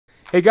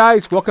Hey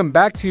guys, welcome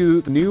back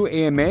to the new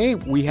AMA.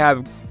 We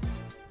have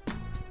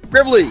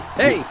Gribbly.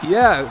 Hey.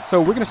 Yeah,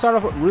 so we're going to start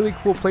off with a really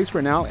cool place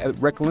right now at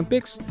Rec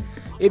Olympics.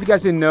 If you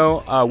guys didn't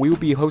know, we will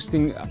be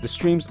hosting the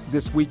streams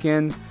this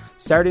weekend,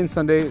 Saturday and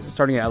Sunday,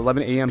 starting at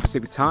 11 a.m.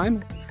 Pacific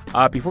time.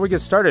 Before we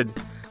get started,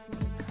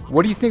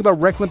 what do you think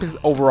about Rec Olympics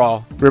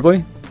overall,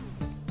 Gribbly?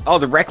 Oh,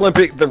 the Rec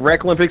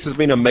Olympics has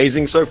been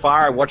amazing so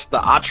far. I watched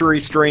the archery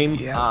stream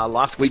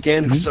last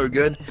weekend. It was so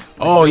good.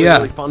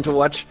 Really fun to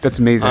watch. That's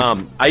amazing.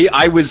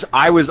 I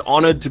was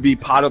honored to be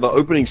part of the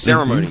opening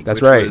ceremony. That's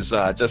which right. was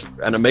just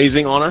an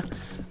amazing honor.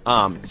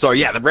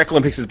 The Rec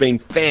Olympics has been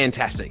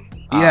fantastic.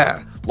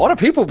 A lot of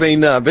people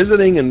been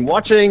visiting and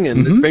watching,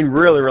 and it's been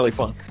really, really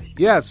fun.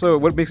 Yeah, so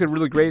what makes it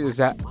really great is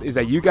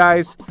that you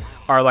guys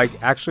are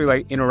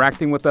actually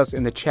interacting with us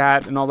in the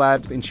chat and all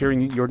that and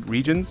sharing your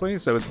regions.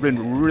 So it's been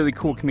a really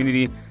cool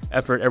community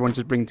effort everyone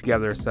just bringing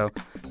together. So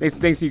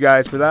thanks to you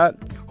guys for that.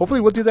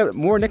 Hopefully we'll do that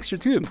more next year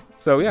too.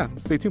 So yeah,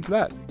 stay tuned for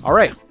that. All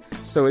right.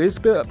 So it is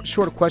a bit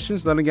short of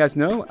questions, letting you guys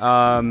know.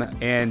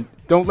 And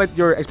don't let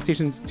your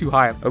expectations too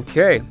high.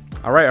 Okay.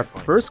 All right. Our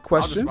first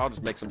question. I'll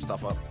just make some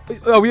stuff up.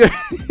 Oh yeah.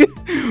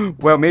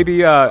 Well,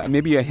 maybe a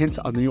hint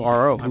on the new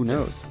RO. Who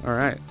knows? All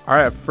right.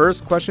 Our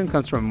first question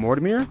comes from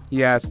Mortimer.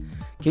 He asks,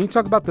 can you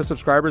talk about the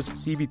subscribers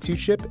CV2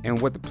 chip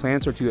and what the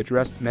plans are to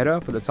address meta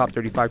for the top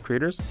 35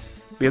 creators,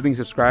 building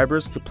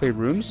subscribers to play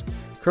rooms?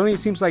 Currently, it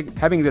seems like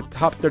having the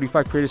top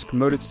 35 creators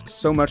promoted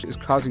so much is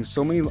causing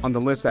so many on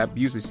the list that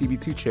abuse the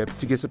CV2 chip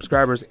to get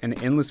subscribers and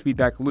an endless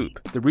feedback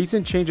loop. The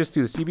recent changes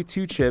to the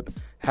CV2 chip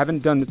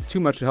haven't done too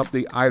much to help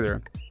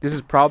either. This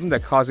is a problem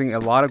that's causing a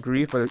lot of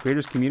grief for the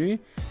creators community,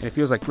 and it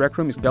feels like Rec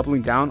Room is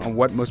doubling down on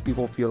what most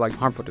people feel like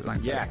harmful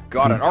designs. Yeah,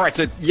 got it. All right,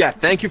 so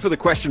thank you for the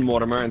question,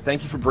 Mortimer, and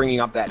thank you for bringing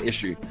up that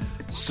issue.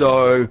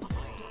 So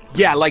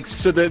the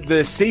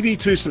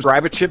CV2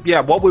 subscriber chip,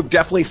 what we've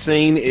definitely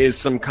seen is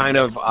some kind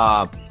of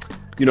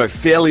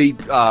fairly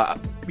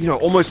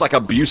almost like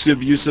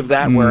abusive use of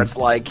that, where it's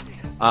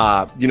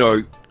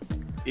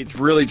it's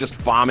really just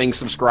farming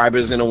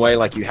subscribers in a way.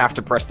 Like you have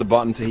to press the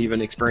button to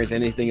even experience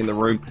anything in the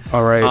room.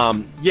 All right.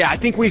 I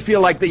think we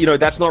feel like that,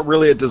 that's not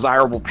really a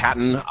desirable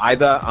pattern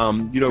either.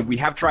 We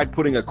have tried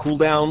putting a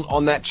cooldown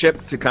on that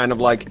chip to kind of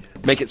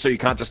make it so you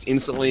can't just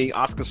instantly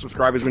ask the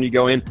subscribers when you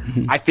go in.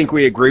 I think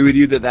we agree with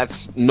you that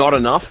that's not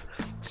enough.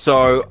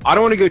 So I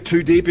don't want to go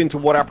too deep into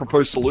what our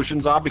proposed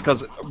solutions are,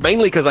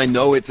 mainly because I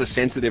know it's a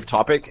sensitive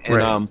topic,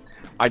 and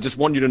I just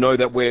want you to know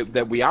that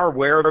we are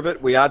aware of it.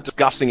 We are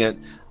discussing it.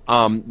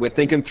 We're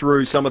thinking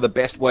through some of the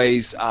best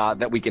ways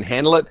that we can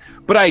handle it.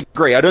 But I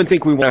agree. I don't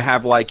think we want to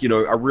have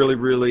a really,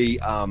 really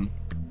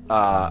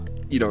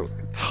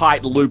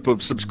tight loop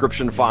of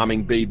subscription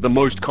farming be the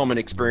most common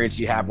experience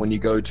you have when you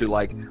go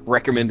to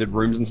recommended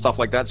rooms and stuff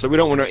like that. So we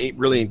don't want to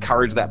really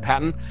encourage that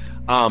pattern.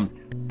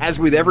 As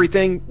with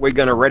everything, we're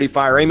going to ready,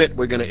 fire, aim it.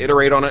 We're going to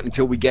iterate on it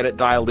until we get it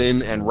dialed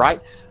in and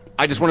right.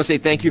 I just want to say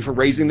thank you for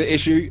raising the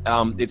issue.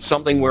 It's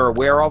something we're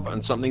aware of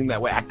and something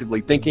that we're actively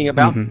thinking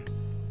about.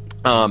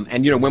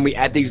 When we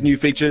add these new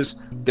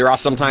features, there are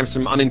sometimes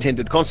some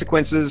unintended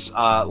consequences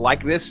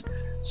like this.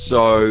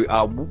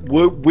 So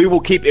we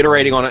will keep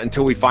iterating on it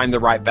until we find the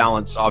right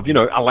balance of,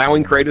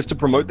 allowing creators to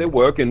promote their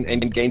work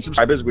and gain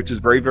subscribers, which is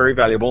very, very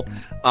valuable.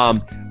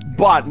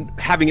 But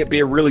having it be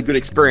a really good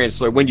experience.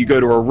 So when you go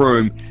to a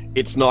room,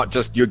 it's not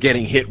just you're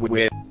getting hit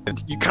with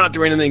you can't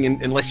do anything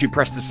unless you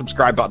press the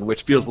subscribe button,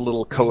 which feels a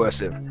little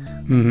coercive.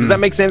 Does that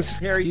make sense,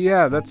 Harry?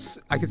 Yeah,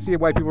 I can see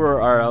why people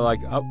are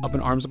up in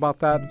arms about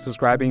that,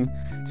 subscribing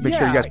to make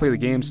sure you guys play the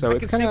game. So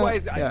it's kind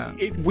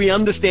of we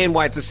understand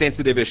why it's a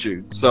sensitive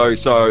issue. So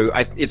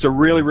it's a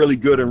really, really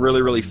good and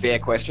really, really fair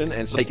question,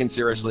 and taken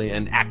seriously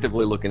and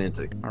actively looking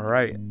into. All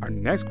right, our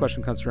next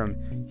question comes from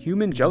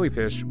Human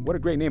Jellyfish. What a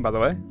great name, by the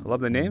way. I love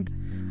the name.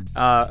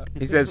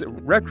 He says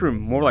Rec Room,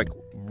 more like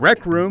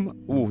Rec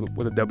Room. Ooh,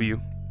 with a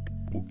W.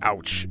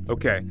 Ouch.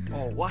 Okay.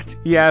 Oh, what?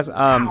 He has,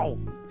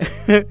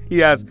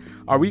 he asks,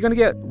 are we going to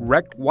get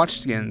Rec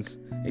watch skins?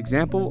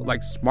 Example,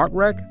 like Smart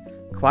Rec,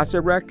 Classic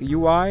Rec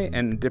UI,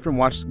 and different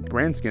watch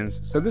brand skins.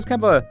 So this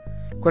kind of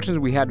questions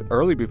we had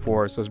early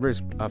before, so it's very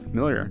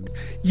familiar.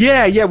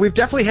 Yeah, we've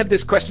definitely had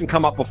this question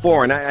come up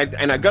before, and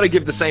I got to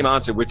give the same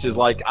answer, which is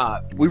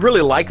we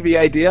really like the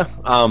idea.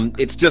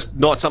 It's just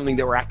not something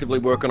that we're actively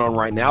working on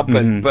right now,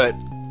 but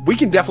we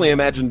can definitely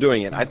imagine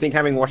doing it. I think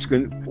having watch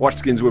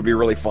skins would be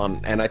really fun,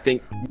 and I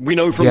think we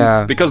know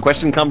because the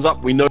question comes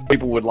up, we know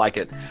people would like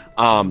it.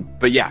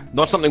 But yeah,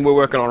 not something we're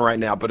working on right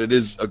now, but it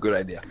is a good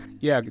idea.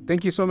 Yeah,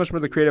 thank you so much for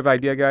the creative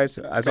idea, guys.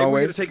 As maybe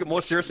always, we're gonna take it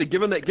more seriously,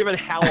 given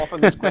how often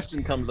this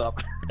question comes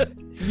up.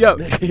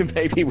 Yep.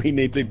 Maybe we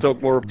need to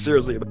talk more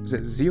seriously about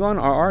it. Zelon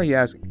RR, he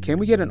asks, can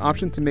we get an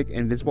option to make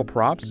invisible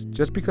props?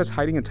 Just because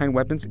hiding in tiny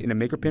weapons in a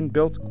maker pin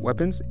built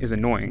weapons is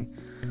annoying.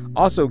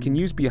 Also, can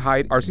use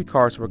behind RC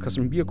cars for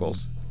custom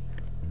vehicles?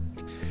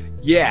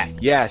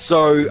 Yeah.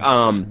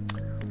 So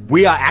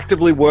we are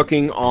actively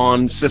working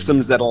on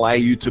systems that allow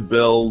you to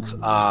build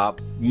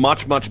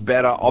much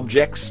better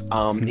objects,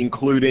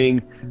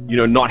 including,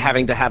 not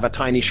having to have a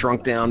tiny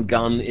shrunk down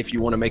gun if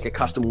you want to make a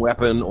custom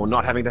weapon, or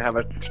not having to have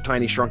a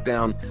tiny shrunk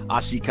down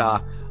RC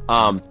car.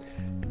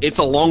 It's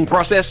a long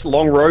process,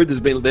 long road.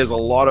 There's a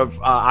lot of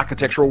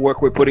architectural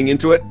work we're putting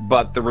into it,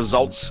 but the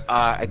results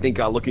I think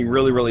are looking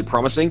really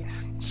promising.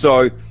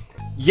 So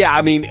yeah,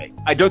 I mean,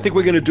 I don't think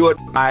we're going to do it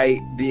by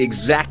the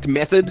exact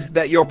method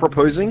that you're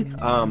proposing,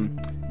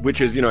 which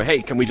is,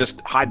 hey, can we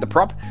just hide the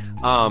prop?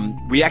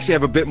 We actually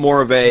have a bit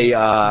more of a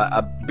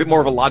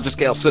larger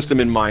scale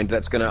system in mind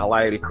that's going to allow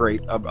you to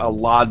create a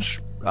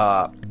large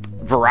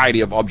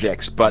variety of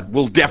objects. But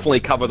we'll definitely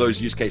cover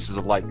those use cases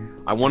of like,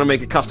 I want to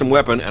make a custom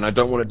weapon and I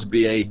don't want it to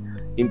be a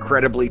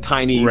incredibly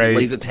tiny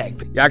laser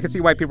tag. Yeah, I can see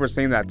why people are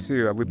saying that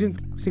too. We've been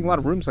seeing a lot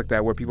of rooms like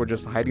that where people are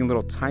just hiding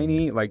little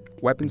tiny like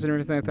weapons and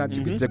everything like that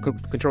to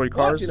control your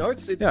cars.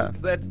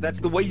 That's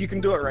the way you can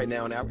do it right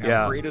now. And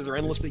our creators are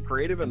endlessly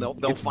creative, and they'll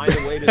find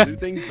a way to do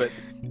things. But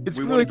it's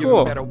we really want to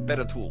cool. give them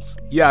better tools.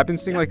 Yeah, I've been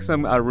seeing like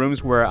some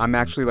rooms where I'm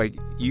actually like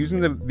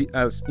using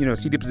the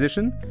CD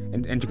position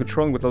and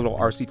controlling with a little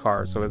RC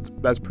car. So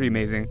that's pretty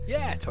amazing.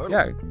 Yeah, totally.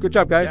 Yeah, good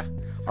job, guys.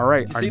 Yeah. All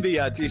right.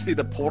 Do you see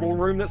the portal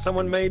room that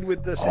someone made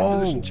with the set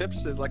position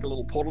chips? There's like a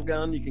little portal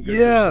gun you can go.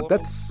 Yeah,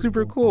 that's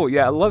super cool.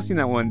 Yeah, I love seeing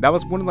that one. That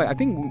was one of I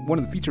think one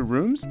of the featured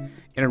rooms, and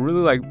it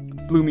really like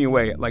blew me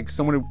away. Like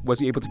someone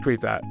was able to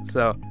create that.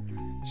 So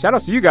shout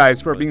out to you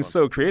guys for being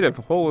so creative.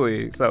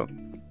 Holy. So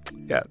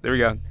yeah, there we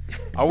go.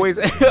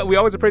 We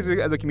always appraise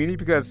the community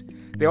because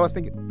they always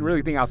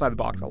really think outside the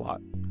box a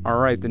lot. All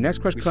right, the next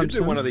question we comes. We should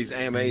do one of these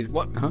AMAs.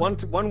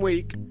 One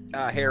week,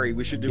 Harry.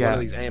 We should do one of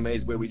these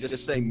AMAs where we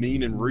just say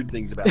mean and rude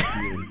things about the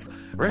community.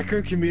 Rec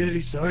Room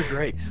community so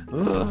great.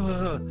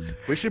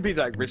 We should be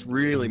like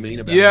really mean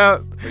about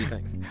it. What do you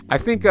think? I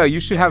think you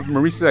should have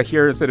Marisa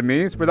here instead of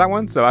me for that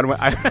one. So I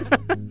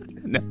don't.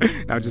 No,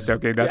 I'm just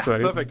joking. That's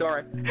funny. Perfect. All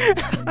right.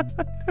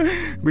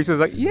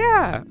 Marisa's like,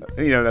 yeah,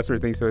 that sort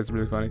of thing. So it's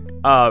really funny.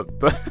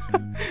 But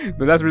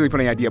that's a really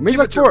funny idea. Maybe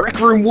like for Rec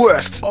Room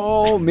worst.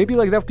 Oh, maybe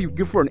like that would be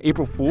good for an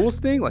April Fool's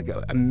thing, like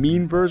a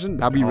mean version.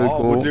 That'd be really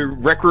cool. We'll do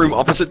Rec Room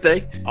opposite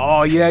day.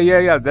 Oh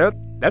yeah.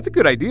 That's a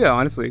good idea,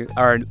 honestly.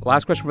 Our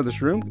last question for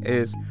this room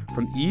is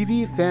from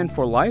Eevee Fan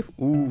for Life.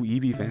 Ooh,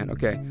 Eevee Fan.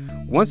 Okay.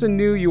 Once a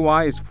new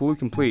UI is fully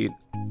complete,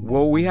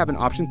 will we have an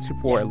option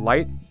for a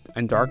light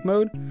and dark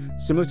mode,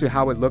 similar to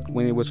how it looked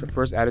when it was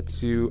first added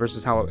to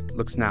versus how it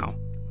looks now?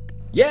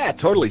 Yeah,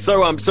 totally. So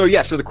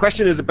the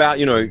question is about,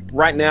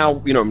 right now,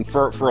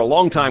 for a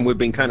long time, we've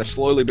been kind of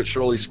slowly but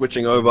surely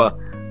switching over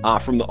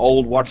from the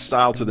old watch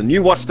style to the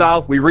new watch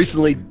style. We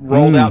recently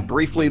rolled out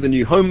briefly the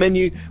new home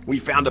menu. We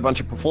found a bunch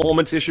of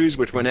performance issues,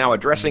 which we're now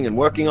addressing and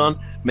working on,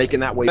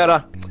 making that way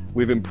better.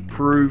 We've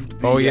improved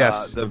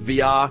the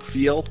VR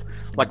feel.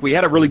 Like, we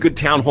had a really good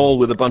town hall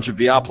with a bunch of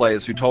VR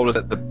players who told us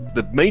that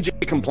the major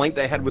complaint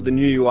they had with the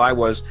new UI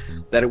was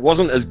that it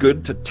wasn't as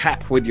good to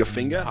tap with your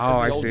finger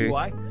as the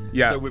old UI.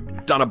 Yeah. So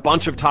we've done a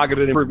bunch of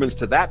targeted improvements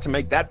to that to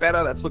make that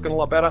better. That's looking a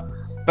lot better.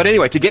 But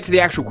anyway, to get to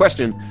the actual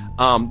question,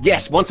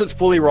 yes, once it's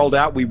fully rolled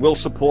out, we will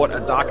support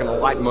a dark and a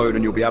light mode,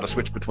 and you'll be able to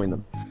switch between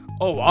them.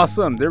 Oh,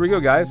 awesome. There we go,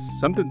 guys.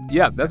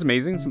 That's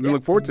amazing. Something to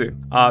look forward to.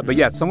 But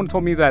yeah, someone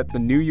told me that the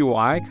new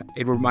UI,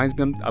 it reminds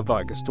me of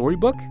like a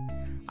storybook.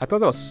 I thought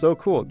that was so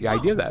cool. The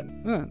idea of that.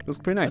 It was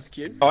pretty nice. That's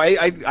cute. Oh,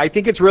 I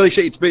think it's really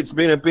it's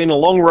been a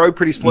long road,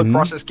 pretty slow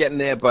process getting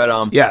there,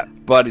 but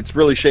but it's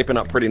really shaping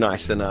up pretty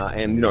nice. And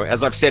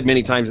as I've said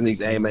many times in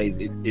these AMAs,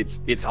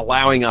 it's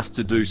allowing us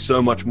to do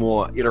so much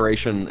more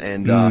iteration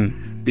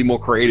and be more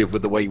creative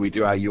with the way we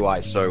do our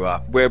UI.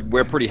 So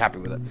we're pretty happy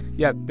with it.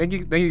 Yeah, thank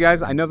you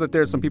guys. I know that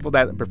there's some people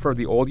that prefer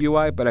the old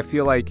UI, but I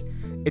feel like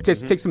it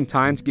just takes some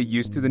time to get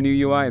used to the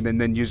new UI,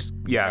 and then you just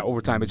over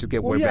time it just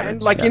get way better.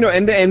 And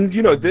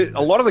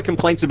a lot of the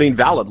complaints have been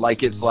valid.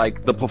 Like, it's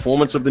like the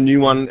performance of the new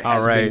one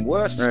has been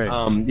worse.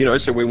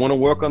 Right. So we want to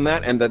work on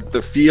that, and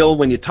the feel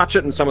when you touch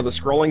it and some of the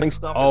scrolling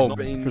stuff has not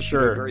been for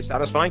sure very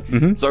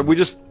satisfying. So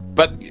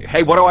but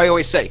hey, what do I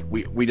always say?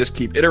 We just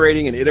keep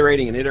iterating and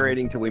iterating and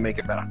iterating till we make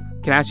it better.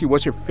 Can I ask you,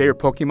 what's your favorite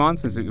Pokemon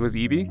since it was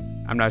Eevee?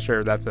 I'm not sure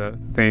if that's a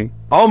thing.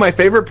 Oh, my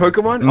favorite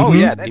Pokemon? Oh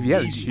yeah, that's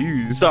easy.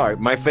 Choose. Sorry,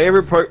 my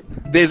favorite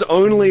there's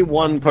only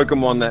one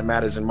Pokemon that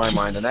matters in my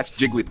mind, and that's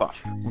Jigglypuff.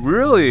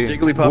 Really?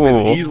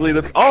 Jigglypuff is easily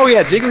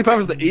Jigglypuff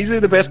is easily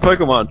the best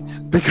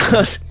Pokemon,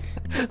 because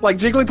like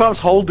Jigglypuff's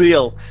whole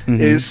deal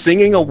is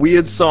singing a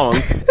weird song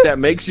that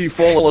makes you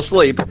fall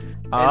asleep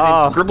and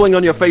then scribbling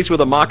on your face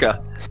with a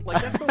marker.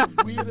 Like, that's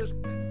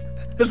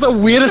the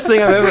weirdest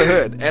thing I've ever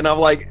heard. And I'm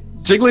like,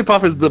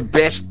 Jigglypuff is the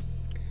best.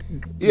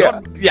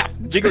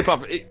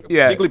 Jigglypuff.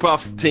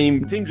 Jigglypuff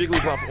team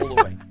Jigglypuff all the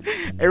way.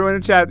 Everyone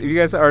in the chat, if you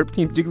guys are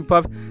Team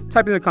Jigglypuff,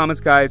 type in the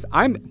comments, guys.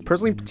 I'm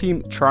personally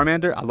Team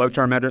Charmander. I love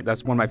Charmander.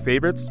 That's one of my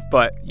favorites.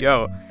 But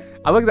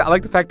I like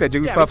the fact that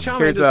Jigglypuff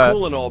carries a. Charmander's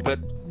cool and all, but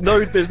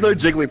there's no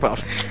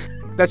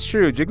Jigglypuff. That's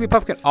true.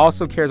 Jigglypuff can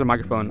also carry a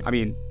microphone. I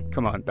mean,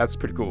 come on, that's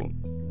pretty cool.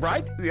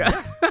 Right? Yeah.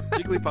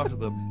 Jigglypuff is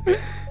the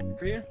best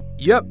for you.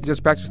 Yep.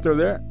 Just practice throw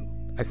there.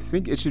 I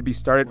think it should be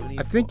started.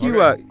 I think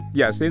you,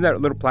 Okay. stay in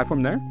that little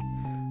platform there.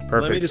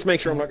 Perfect. Let me just make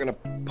sure I'm not going to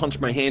punch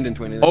my hand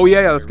into anything. Oh,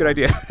 yeah, that's a good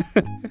idea.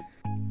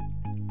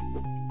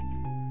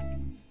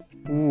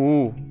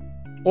 Ooh.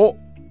 Oh.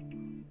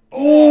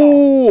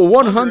 Ooh,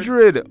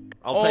 100.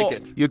 I'll take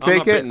it. You I'm take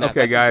not it? betting that.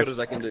 Okay, That's guys. as good as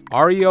I can do.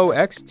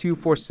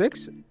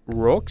 REOX246,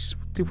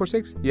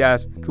 Rox246.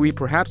 Yes. Could we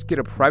perhaps get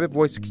a private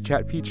voice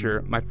chat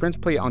feature? My friends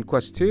play on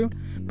Quest 2,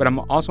 but I'm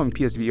also on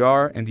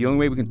PSVR, and the only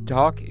way we can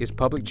talk is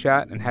public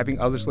chat, and having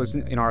others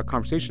listen in our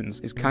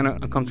conversations is kind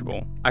of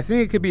uncomfortable. I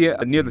think it could be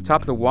near the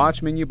top of the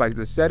watch menu by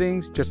the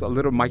settings, just a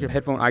little micro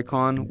headphone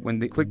icon when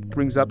the click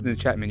brings up in the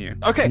chat menu.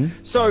 Okay,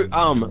 so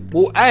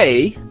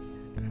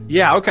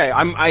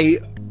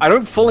I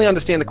don't fully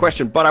understand the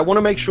question, but I want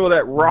to make sure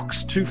that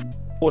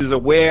Rox2 is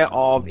aware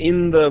of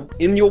in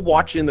your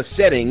watch in the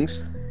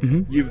settings,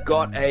 you've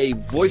got a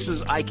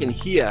voices I can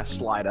hear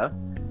slider,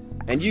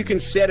 and you can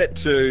set it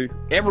to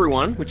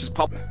everyone, which is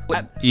public,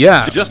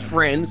 Yeah. just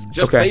friends,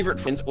 just Okay. favorite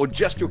friends, or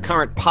just your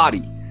current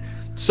party.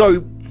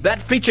 So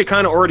that feature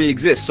kind of already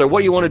exists. So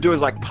what you want to do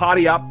is like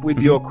party up with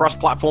your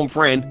cross-platform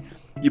friend.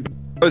 You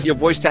pose your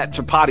voice chat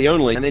to party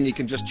only, and then you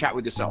can just chat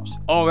with yourselves.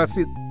 Oh, that's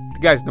it.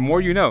 Guys, the more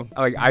you know.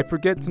 Like, I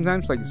forget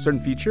sometimes, like, certain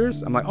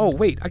features. I'm like, oh,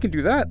 wait, I can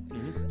do that.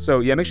 So,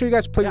 yeah, make sure you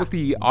guys play with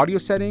the audio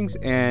settings,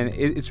 and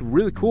it's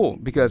really cool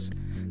because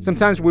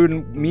sometimes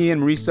when me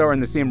and Marisa are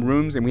in the same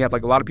rooms and we have,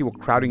 like, a lot of people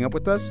crowding up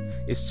with us,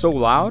 it's so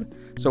loud.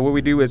 So what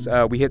we do is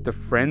we hit the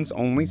friends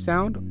only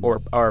sound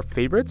or our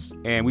favorites,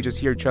 and we just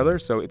hear each other,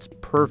 so it's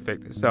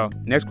perfect. So,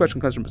 next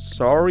question comes from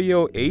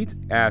Sario8,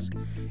 asks,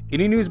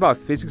 any news about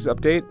physics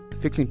update,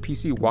 fixing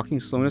PC walking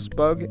slowness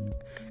bug,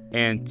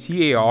 and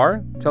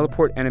TAR,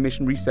 teleport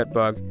animation reset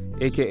bug,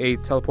 aka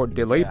teleport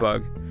delay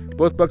bug?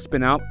 Both bugs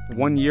been out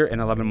 1 year and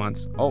 11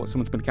 months. Oh,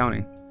 someone's been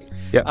counting.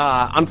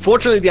 Yeah.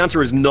 Unfortunately, the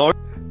answer is no.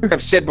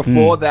 I've said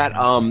before that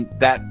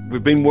that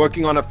we've been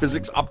working on a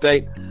physics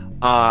update.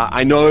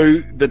 I know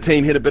the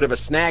team hit a bit of a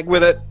snag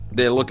with it.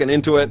 They're looking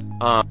into it.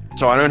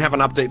 So I don't have an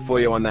update for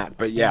you on that.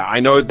 But yeah, I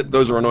know that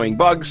those are annoying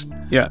bugs.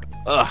 Yeah.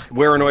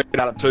 We're annoyed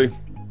about it too.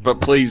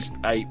 But please,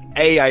 I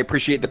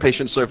appreciate the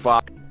patience so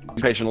far.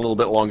 Be patient a little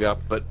bit longer,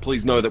 but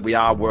please know that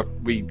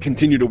we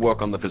continue to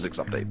work on the physics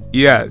update.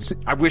 Yeah.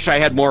 I wish I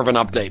had more of an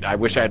update.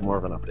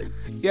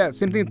 Yeah,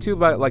 same thing too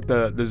about like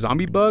the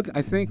zombie bug.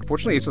 I think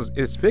fortunately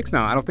it's fixed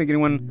now. I don't think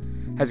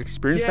anyone has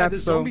experienced that. The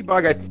So zombie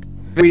bug, I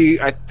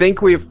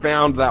think we have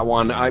found that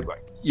one. I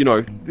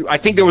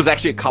think there was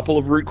actually a couple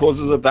of root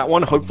causes of that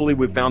one. Hopefully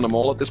we've found them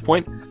all at this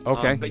point.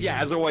 Okay. But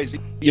yeah, as always,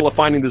 if you're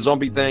finding the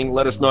zombie thing,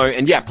 let us know.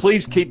 And yeah,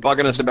 please keep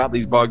bugging us about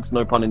these bugs,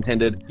 no pun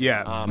intended.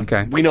 Yeah.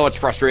 Okay. We know it's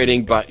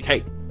frustrating, but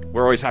hey,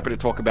 we're always happy to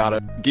talk about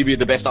it, give you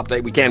the best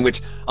update we can,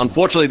 which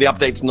unfortunately the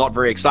update's not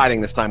very exciting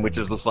this time, which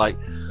is just like,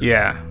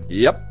 Yeah.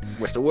 yep,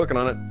 we're still working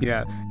on it.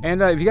 Yeah.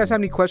 And if you guys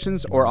have any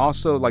questions or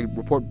also like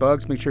report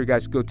bugs, make sure you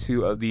guys go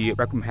to the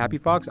Rec Room Happy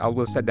Fox. I'll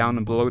list that down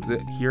and below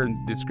here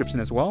in the description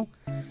as well.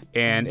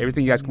 And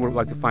everything you guys can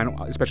like to find,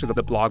 especially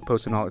the blog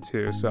posts and all that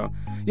too. So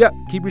yeah,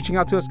 keep reaching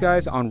out to us,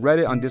 guys, on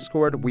Reddit, on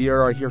Discord. We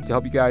are here to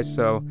help you guys.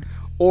 So,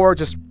 or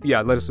just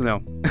let us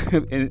know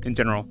in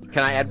general.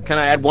 Can I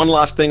add one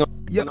last thing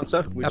on the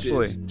answer? Which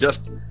absolutely. is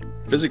just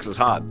physics is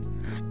hard.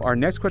 Our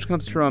next question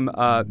comes from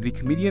the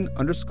comedian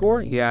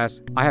 _. He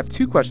asks, I have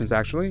two questions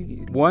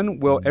actually. One,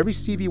 will every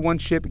CV1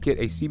 chip get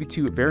a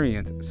CV2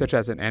 variant, such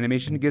as an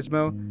animation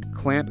gizmo,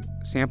 clamp,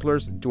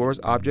 samplers,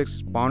 doors,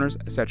 objects, spawners,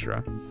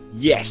 etc.?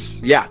 Yes.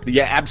 Yeah,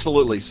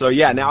 absolutely. So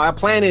yeah, now our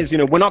plan is,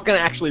 we're not going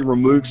to actually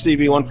remove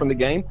CV1 from the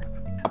game.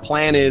 Our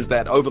plan is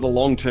that over the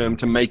long term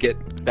to make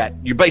it that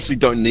you basically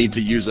don't need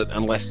to use it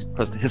unless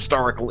for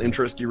historical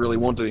interest you really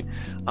want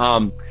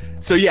to.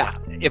 So yeah,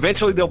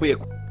 eventually there'll be a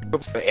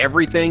for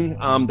everything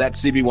that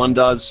CV1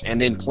 does, and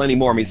then plenty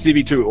more. I mean,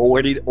 CV2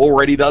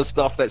 already does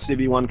stuff that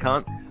CV1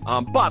 can't.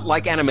 But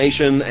like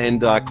animation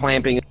and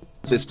clamping,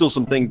 there's still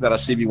some things that are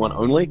CV1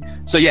 only.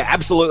 So yeah,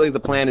 absolutely the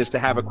plan is to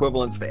have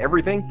equivalents for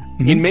everything.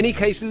 In many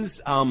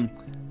cases,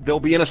 they'll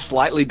be in a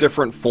slightly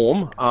different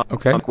form.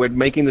 Okay. We're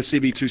making the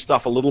CV2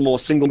 stuff a little more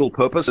single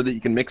purpose so that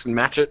you can mix and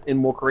match it in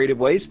more creative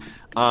ways.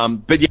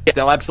 But yes,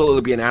 there'll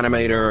absolutely be an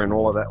animator and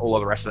all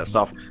of the rest of that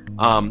stuff.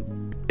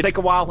 It take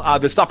a while.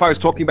 The stuff I was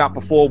talking about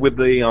before with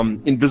the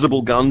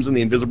invisible guns and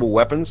the invisible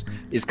weapons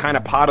is kind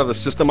of part of the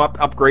system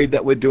upgrade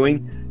that we're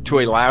doing to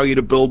allow you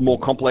to build more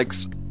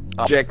complex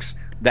objects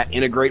that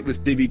integrate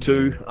with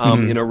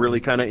CV2 in a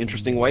really kind of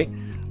interesting way.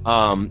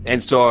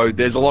 And so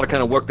there's a lot of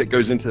kind of work that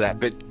goes into that.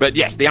 But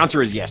yes, the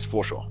answer is yes,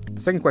 for sure.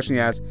 The second question he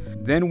asked,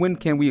 then when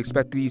can we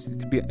expect these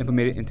to be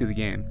implemented into the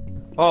game?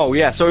 Oh,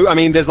 yeah. So, I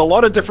mean, there's a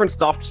lot of different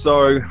stuff.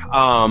 So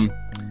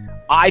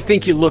I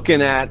think you're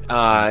looking at,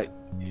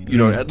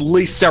 at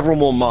least several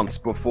more months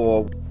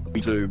before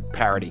to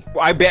parity.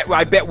 I bet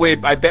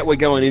we're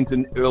going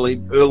into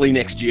early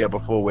next year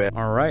before we're.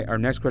 All right. Our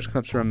next question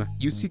comes from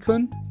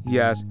Yusi-kun. He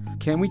asks,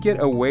 can we get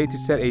a way to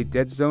set a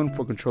dead zone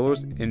for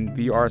controllers in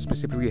VR,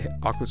 specifically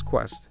Oculus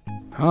Quest?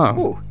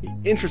 Oh,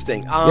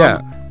 interesting.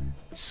 Yeah.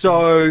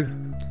 So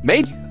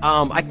maybe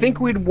I think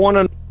we'd want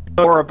to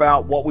more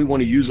about what we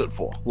want to use it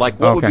for. Like,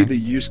 what would be the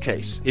use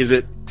case? Is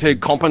it to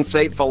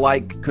compensate for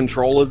like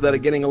controllers that are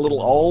getting a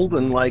little old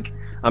and like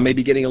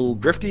maybe getting a little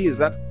drifty? Is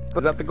that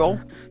the goal?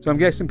 So I'm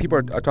guessing people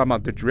are talking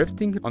about the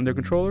drifting on their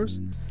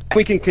controllers.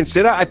 We can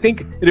consider. I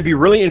think it'd be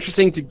really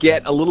interesting to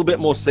get a little bit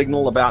more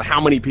signal about how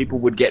many people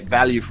would get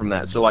value from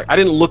that. So like, I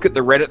didn't look at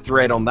the Reddit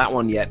thread on that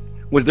one yet.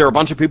 Was there a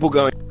bunch of people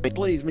going,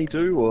 please, me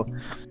too? Or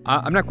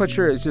I'm not quite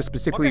sure. It's just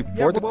specifically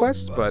for the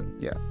Quest, but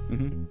yeah.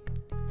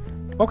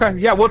 Okay,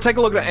 yeah, we'll take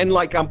a look at it, and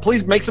like,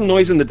 please make some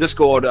noise in the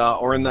Discord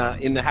or in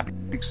the Happy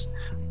Picks,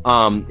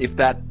 if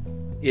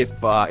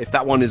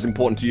that one is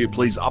important to you.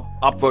 Please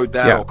upvote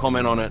that or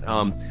comment on it.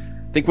 I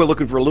think we're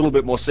looking for a little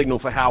bit more signal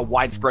for how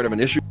widespread of an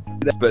issue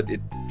it is, but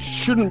it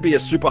shouldn't be a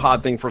super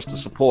hard thing for us to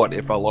support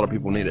if a lot of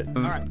people need it.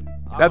 All right,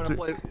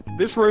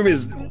 this room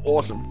is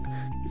awesome.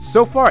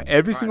 So far,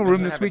 every single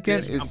room this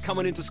weekend is. I'm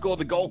coming in to score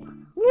the goal.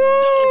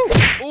 Woo!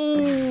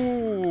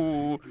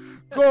 Ooh!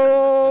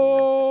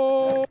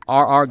 Goal!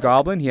 RR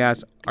Goblin, he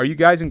asks, are you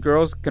guys and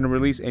girls going to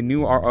release a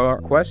new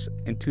RR Quest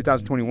in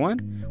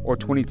 2021 or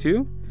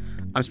 22?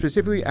 I'm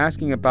specifically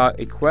asking about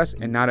a Quest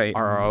and not a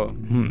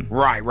RRO.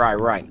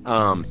 Right.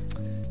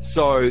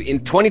 So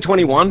in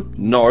 2021,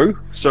 no.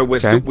 So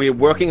we're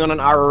working on an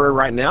RRO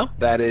right now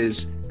that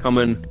is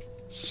coming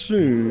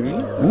soon.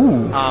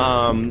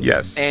 Ooh.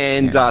 Yes.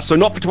 And so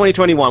not for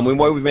 2021. We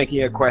won't be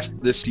making a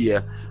Quest this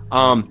year.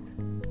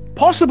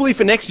 Possibly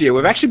for next year.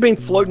 We've actually been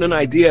floating an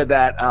idea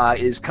that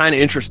is kind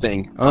of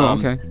interesting.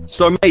 Okay.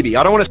 So maybe.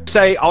 I don't want to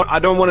say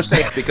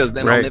it because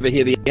then I'll never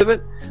hear the end of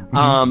it.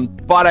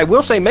 But I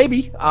will say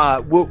maybe.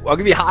 I'll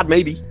give you a hard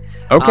maybe.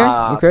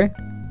 Okay.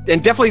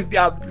 And definitely,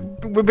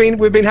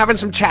 we've been having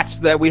some chats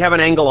that we have an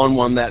angle on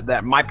one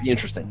that might be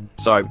interesting.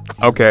 So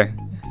okay.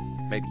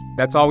 Maybe.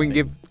 That's all we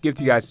can give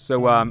to you guys. So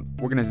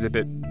we're gonna zip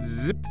it.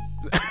 Zip.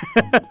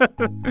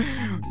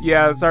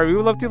 Yeah, sorry. We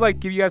would love to like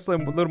give you guys a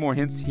little more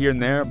hints here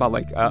and there about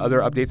like other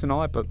updates and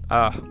all that. But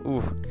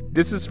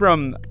this is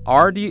from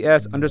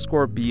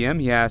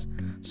RDS_BM. He asks,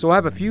 so I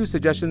have a few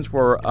suggestions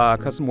for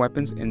custom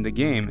weapons in the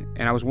game,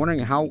 and I was wondering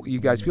how you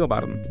guys feel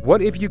about them.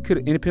 What if you could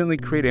independently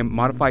create and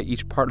modify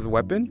each part of the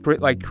weapon?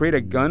 Create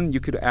a gun, you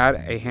could add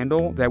a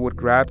handle that would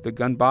grab the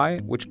gun by,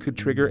 which could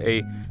trigger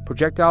a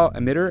projectile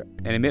emitter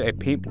and emit a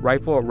paint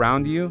rifle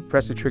around you.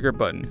 Press the trigger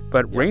button.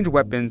 But ranged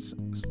weapons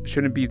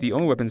shouldn't be the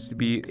only weapons to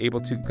be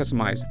able to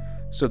customize.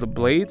 So the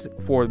blades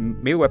for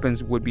melee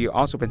weapons would be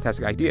also a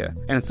fantastic idea.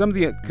 And some of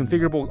the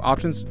configurable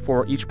options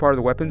for each part of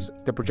the weapons,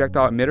 the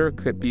projectile emitter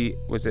could be,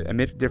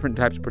 emit different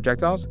types of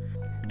projectiles?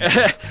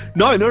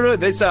 No.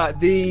 There's all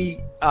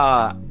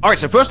right,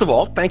 so first of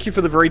all, thank you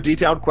for the very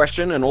detailed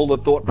question and all the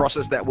thought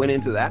process that went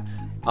into that.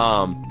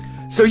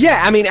 So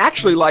yeah, I mean,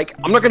 actually, like,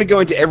 I'm not going to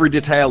go into every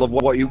detail of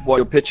what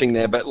you're pitching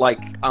there, but like,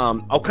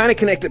 I'll kind of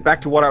connect it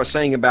back to what I was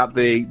saying about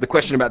the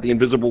question about the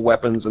invisible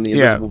weapons and the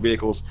invisible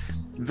vehicles.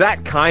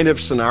 That kind of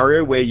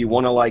scenario where you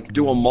want to like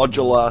do a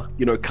modular,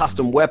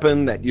 custom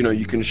weapon that,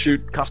 you can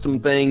shoot custom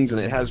things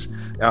and it has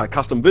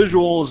custom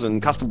visuals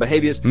and custom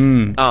behaviors.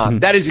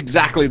 That is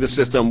exactly the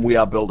system we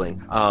are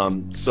building.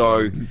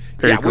 So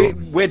Very cool.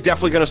 we're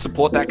definitely going to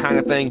support that kind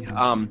of thing.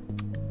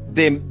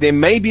 There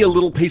may be a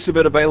little piece of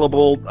it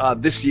available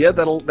this year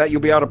that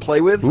you'll be able to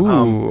play with.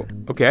 Ooh,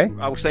 okay.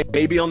 I would say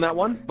maybe on that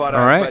one, but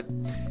all right.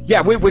 But yeah,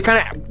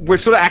 we're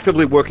sort of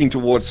actively working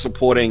towards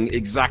supporting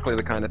exactly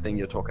the kind of thing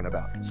you're talking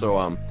about.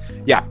 So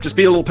yeah, just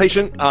be a little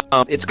patient.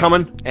 It's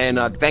coming, and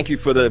thank you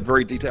for the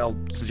very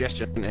detailed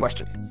suggestion and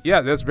question.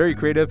 Yeah, that's very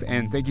creative,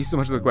 and thank you so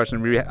much for the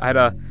question.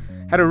 I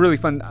had a really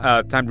fun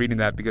time reading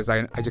that because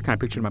I just kind of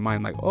pictured in my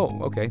mind like, oh,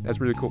 okay, that's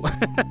really cool.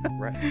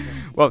 Right.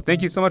 Well,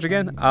 thank you so much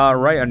again.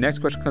 Right, our next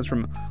question comes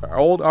from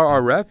old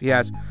RRF. He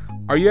asks,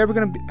 are you ever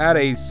going to add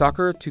a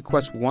soccer to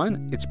Quest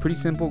 1? It's a pretty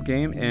simple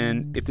game,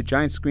 and if the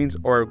giant screens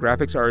or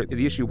graphics are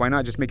the issue, why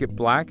not just make it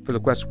black for the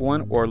Quest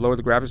 1 or lower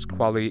the graphics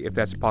quality if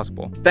that's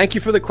possible? Thank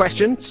you for the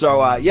question.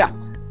 So, yeah.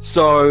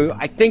 So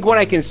I think what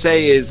I can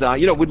say is,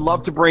 we'd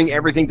love to bring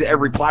everything to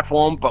every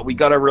platform, but we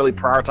got to really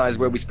prioritize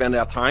where we spend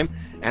our time.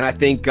 And I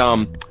think,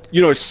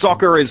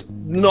 soccer is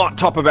not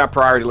top of our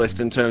priority list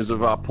in terms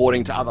of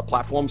porting to other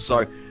platforms.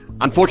 So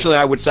unfortunately,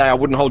 I would say I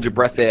wouldn't hold your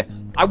breath there.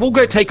 I will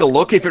go take a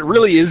look. If it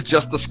really is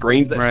just the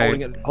screens that's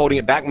holding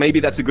it back,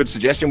 maybe that's a good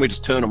suggestion. We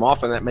just turn them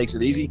off and that makes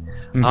it easy.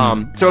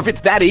 So if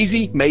it's that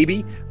easy,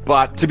 maybe.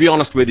 But to be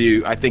honest with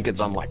you, I think it's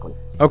unlikely.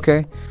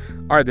 Okay.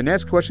 All right. The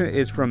next question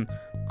is from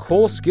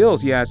Cole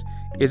Skills. He asks,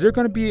 is there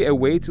going to be a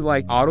way to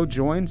like auto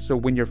join so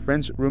when your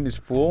friend's room is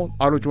full,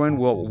 auto join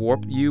will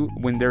warp you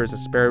when there is a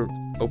spare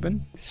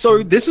open?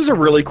 So this is a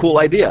really cool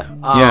idea,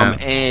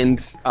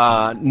 and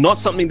not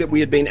something that we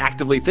had been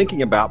actively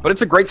thinking about, but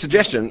it's a great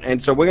suggestion,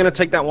 and so we're going to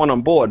take that one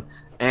on board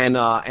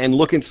and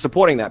look into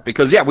supporting that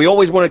because we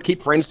always want to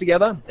keep friends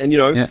together, and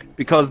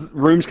because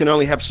rooms can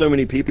only have so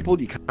many people,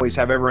 you can't always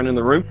have everyone in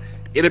the room.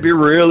 It'd be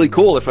really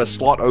cool if a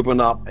slot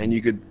opened up and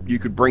you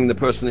could bring the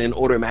person in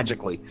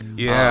auto-magically.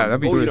 Yeah,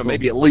 that'd be really cool.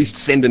 Maybe at least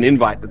send an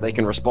invite that they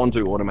can respond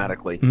to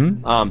automatically.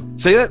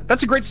 So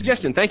that's a great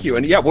suggestion. Thank you.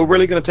 And yeah, we're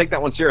really going to take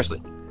that one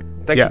seriously.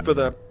 Thank you for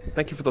the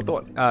Thank you for the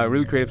thought.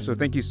 Really creative. So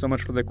thank you so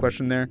much for the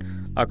question there.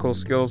 Cool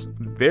Skills.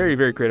 Very,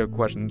 very creative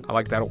question. I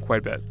like that quite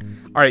a bit.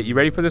 All right, you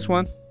ready for this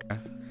one?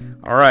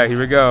 All right, here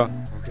we go.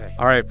 Okay.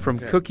 All right, from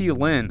Cookie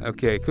Lynn.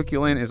 Okay, Cookie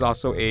Lynn is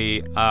also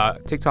a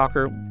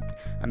TikToker.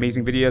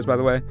 Amazing videos, by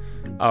the way.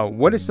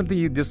 What is something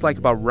you dislike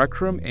about Rec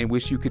Room and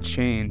wish you could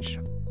change?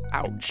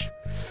 Ouch.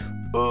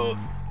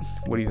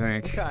 What do you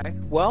think? Okay.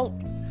 Well,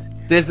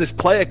 there's this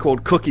player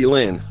called Cookie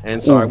Lynn,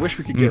 and so I wish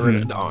we could get rid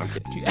of. No, I'm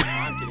kidding.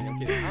 I'm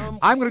kidding.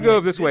 I'm gonna go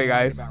this way,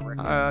 guys.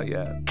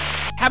 Yeah.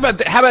 How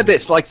about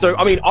this? Like, so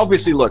I mean,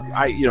 obviously, look,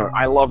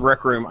 I love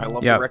Rec Room. I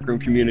love the Rec Room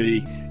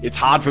community. It's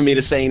hard for me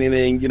to say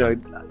anything,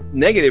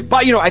 negative.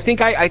 But I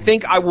think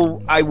I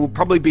will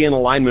probably be in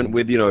alignment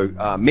with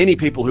many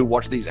people who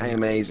watch these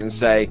AMAs and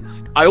say,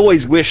 I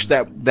always wish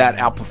that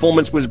our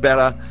performance was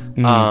better.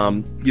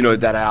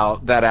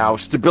 That our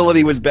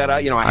stability was better.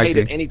 I hate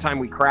it anytime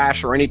we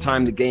crash or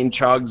anytime the game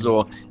chugs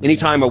or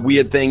anytime a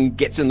weird thing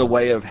gets in the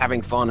way of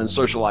having fun and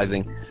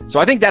socializing. So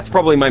I think that's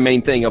probably my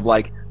main thing of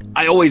like,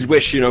 I always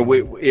wish,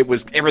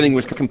 everything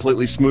was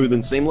completely smooth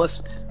and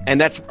seamless. And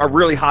that's a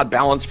really hard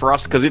balance for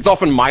us because it's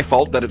often my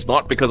fault that it's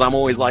not, because I'm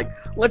always like,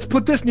 let's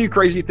put this new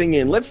crazy thing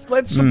in. Let's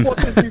support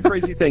this new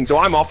crazy thing. So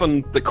I'm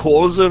often the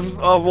cause of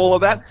all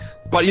of that.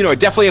 But,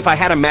 definitely if I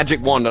had a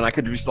magic wand and I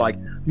could just like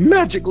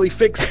magically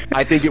fix it,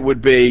 I think it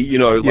would be,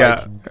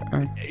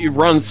 it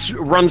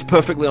runs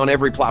perfectly on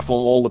every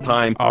platform all the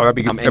time. Oh, that'd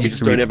be and you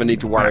just don't ever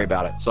need to worry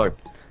about it. So,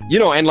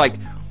 and like,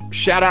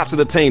 shout out to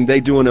the team.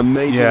 They do an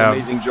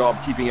amazing job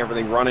keeping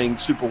everything running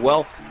super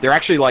well. They're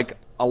actually like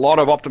a lot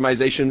of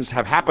optimizations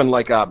have happened.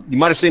 Like you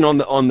might have seen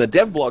on the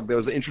dev blog, there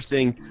was an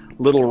interesting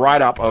little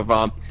write-up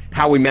of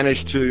how we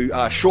managed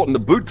to shorten the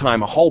boot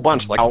time a whole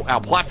bunch. Like our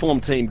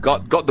platform team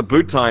got the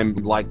boot time,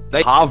 like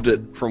they halved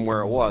it from where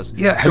it was.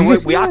 Yeah, so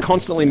we are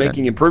constantly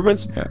making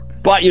improvements. Yeah.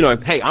 But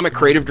hey, I'm a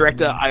creative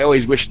director. I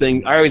always wish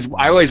things. I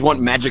always want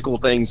magical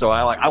things. So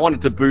I want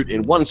it to boot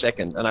in 1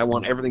 second, and I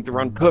want everything to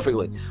run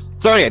perfectly.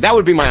 So anyway, that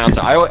would be my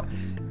answer.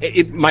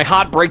 My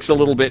heart breaks a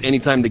little bit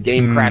anytime the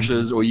game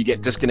crashes or you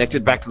get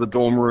disconnected back to the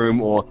dorm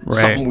room or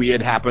something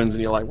weird happens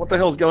and you're like, what the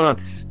hell's going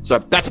on? So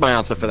that's my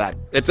answer for that.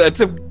 It's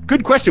a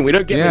good question. We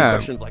don't get many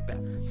questions like that.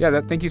 Yeah,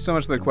 thank you so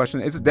much for the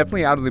question. It's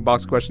definitely out of the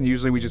box question.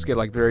 Usually we just get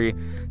like very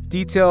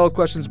detailed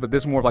questions, but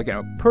this is more of like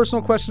a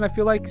personal question, I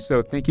feel like.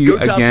 So thank you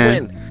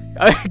again.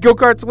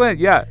 Go-karts win.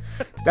 Yeah.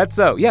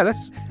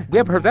 We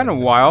haven't heard that in a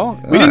while.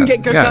 We didn't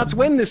get Go-karts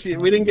win this year.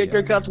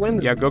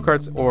 Yeah,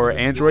 Go-karts or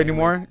Android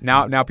anymore.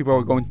 Now people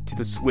are going to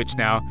the Switch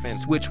now. Man.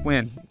 Switch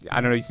win. I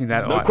don't know if you've seen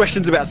that a lot. No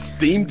questions about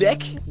Steam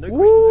Deck? No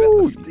questions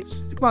about the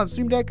Steam. Come on,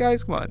 Steam Deck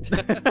guys, come on.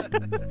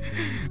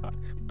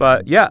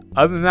 But yeah,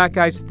 other than that,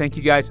 guys, thank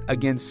you guys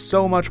again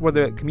so much for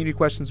the community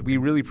questions. We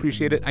really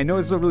appreciate it. I know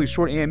it's a really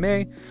short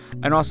AMA,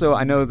 and also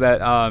I know that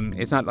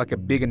it's not like a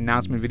big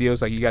announcement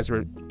videos like you guys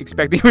were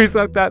expecting or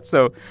anything like that.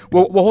 So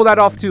we'll hold that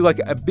off to like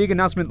a big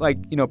announcement, like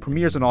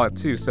premieres and all that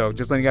too. So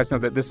just letting you guys know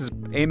that this is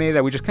AMA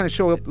that we just kind of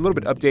show up a little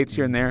bit updates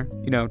here and there.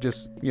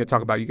 Just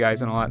talk about you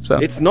guys and all that. So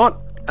it's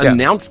not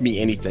announce me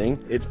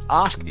anything. It's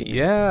ask me.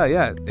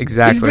 Yeah,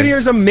 exactly. These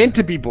videos are meant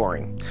to be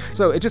boring.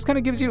 So it just kind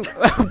of gives you,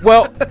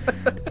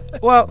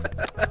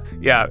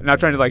 yeah, not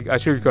trying to like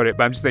sugarcoat it,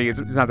 but I'm just saying it's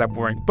not that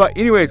boring. But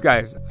anyways,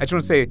 guys, I just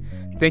want to say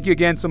thank you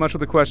again so much for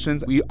the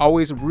questions. We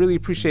always really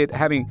appreciate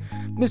having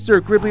Mr.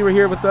 Gribbly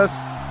here with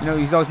us.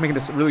 He's always making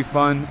this really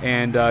fun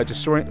and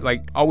just showing,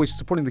 like, always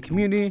supporting the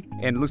community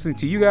and listening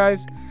to you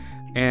guys.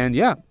 And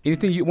yeah,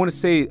 anything you want to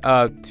say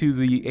to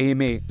the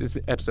AMA this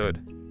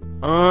episode?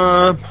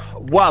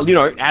 Well,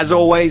 as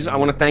always, I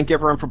want to thank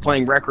everyone for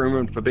playing Rec Room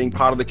and for being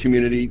part of the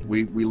community.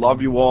 We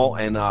love you all,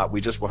 and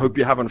we hope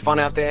you're having fun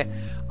out there.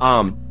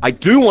 I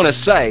do want to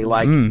say,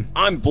 like,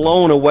 I'm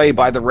blown away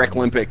by the Rec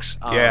Olympics.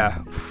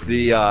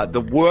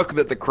 The work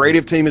that the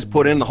creative team has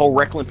put in, the whole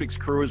Rec Olympics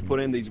crew has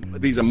put in,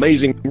 these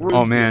amazing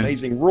rooms, the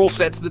amazing rule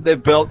sets that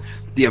they've built,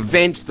 the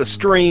events, the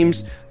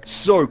streams.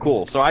 So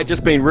cool. So I've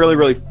just been really,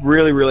 really,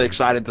 really, really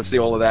excited to see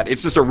all of that.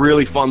 It's just a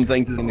really fun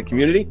thing to see in the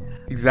community.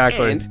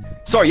 Exactly. And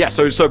so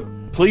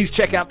please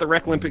check out the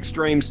Rec Olympic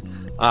streams.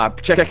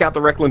 Check out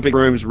the Rec Olympic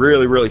rooms.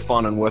 Really, really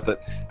fun and worth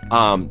it.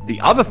 The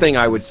other thing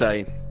I would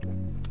say,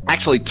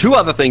 actually two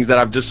other things that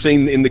I've just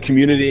seen in the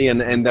community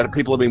and that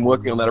people have been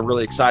working on that have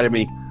really excited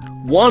me.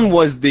 One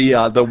was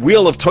the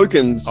Wheel of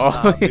Tokens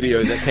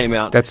video that came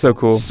out. That's so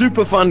cool.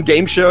 Super fun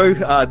game show.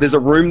 There's a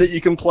room that you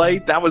can play.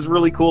 That was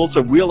really cool.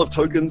 So Wheel of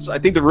Tokens. I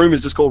think the room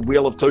is just called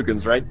Wheel of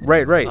Tokens, right?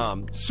 Right.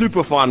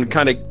 Super fun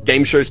kind of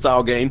game show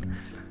style game.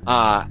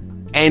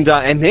 And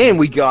then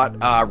we got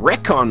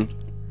RecCon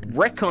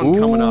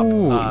coming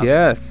up.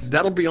 Yes.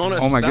 That'll be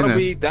honest. Oh my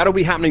goodness. That'll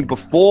be happening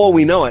before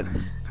we know it.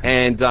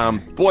 And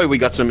boy, we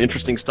got some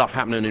interesting stuff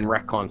happening in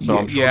RecCon. So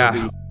I'm sure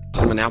there'll be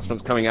some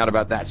announcements coming out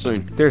about that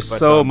soon. There's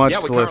so much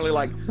to list.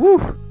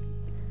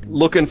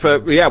 looking for,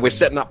 we're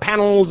setting up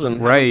panels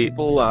and right.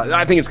 people.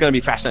 I think it's going to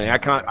be fascinating.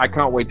 I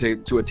can't wait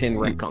to attend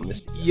RecCon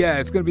this. Yeah,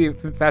 it's going to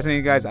be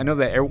fascinating, guys. I know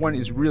that everyone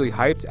is really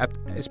hyped,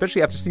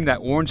 especially after seeing that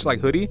orange like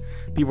hoodie.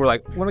 People are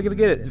like, when am I going to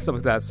get it? And stuff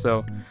like that.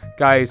 So,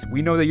 guys,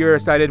 we know that you're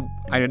excited.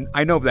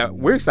 I know that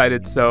we're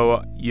excited.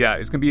 So, yeah,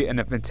 it's going to be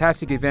a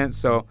fantastic event.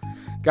 So,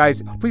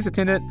 guys, please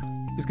attend it.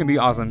 It's going to be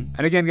awesome.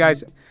 And again,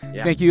 guys,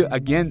 thank you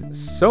again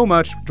so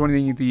much for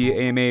joining the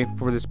AMA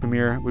for this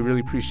premiere. We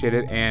really appreciate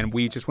it. And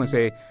we just want to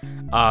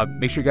say,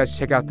 make sure you guys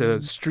check out the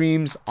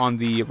streams on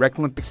the Rec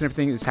Olympics and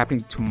everything. It's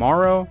happening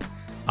tomorrow.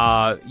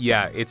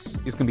 It's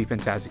going to be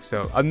fantastic.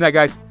 So other than that,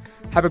 guys,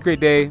 have a great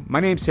day. My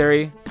name's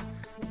Harry.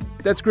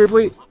 That's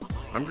Gribbly.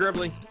 I'm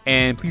Gribbly.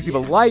 And please leave a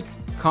like,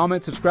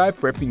 comment, subscribe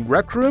for everything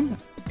Rec Room.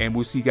 And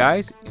we'll see you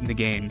guys in the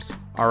games.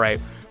 All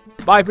right.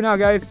 Bye for now,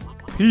 guys.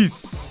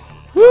 Peace.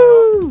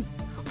 Woo!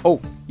 Oh,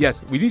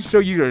 yes, we need to show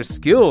you your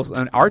skills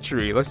on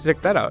archery. Let's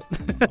check that out.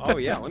 Oh,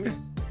 yeah, let me...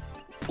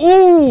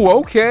 Ooh,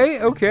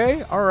 okay,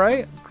 all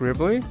right,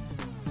 Gribbly.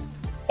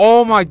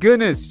 Oh, my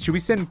goodness. Should we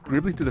send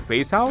Gribbly to the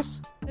face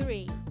house?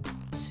 3,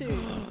 2,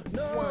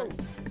 1.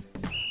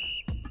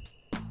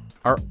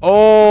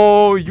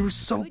 Oh, you were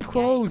so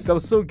close. That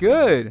was so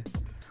good.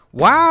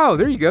 Wow,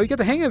 there you go. You got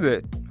the hang of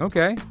it.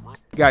 Okay.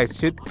 Guys,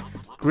 should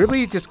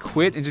Gribbly just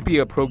quit and just be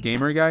a pro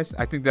gamer, guys?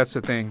 I think that's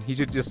the thing. He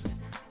should just...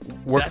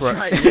 work That's for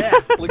right, yeah.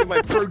 Look at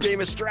my pro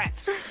gamer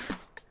strats.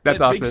 That's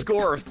that awesome. Big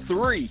score of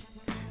 3.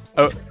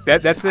 Oh,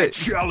 that's I it.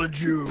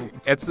 challenge you.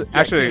 It's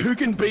actually who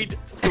can beat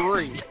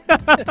 3?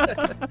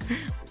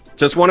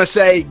 Just want to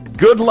say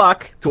good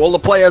luck to all the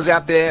players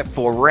out there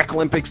for Rec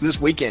Olympics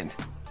this weekend.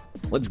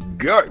 Let's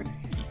go.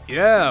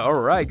 Yeah, all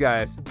right,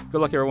 guys.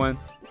 Good luck, everyone.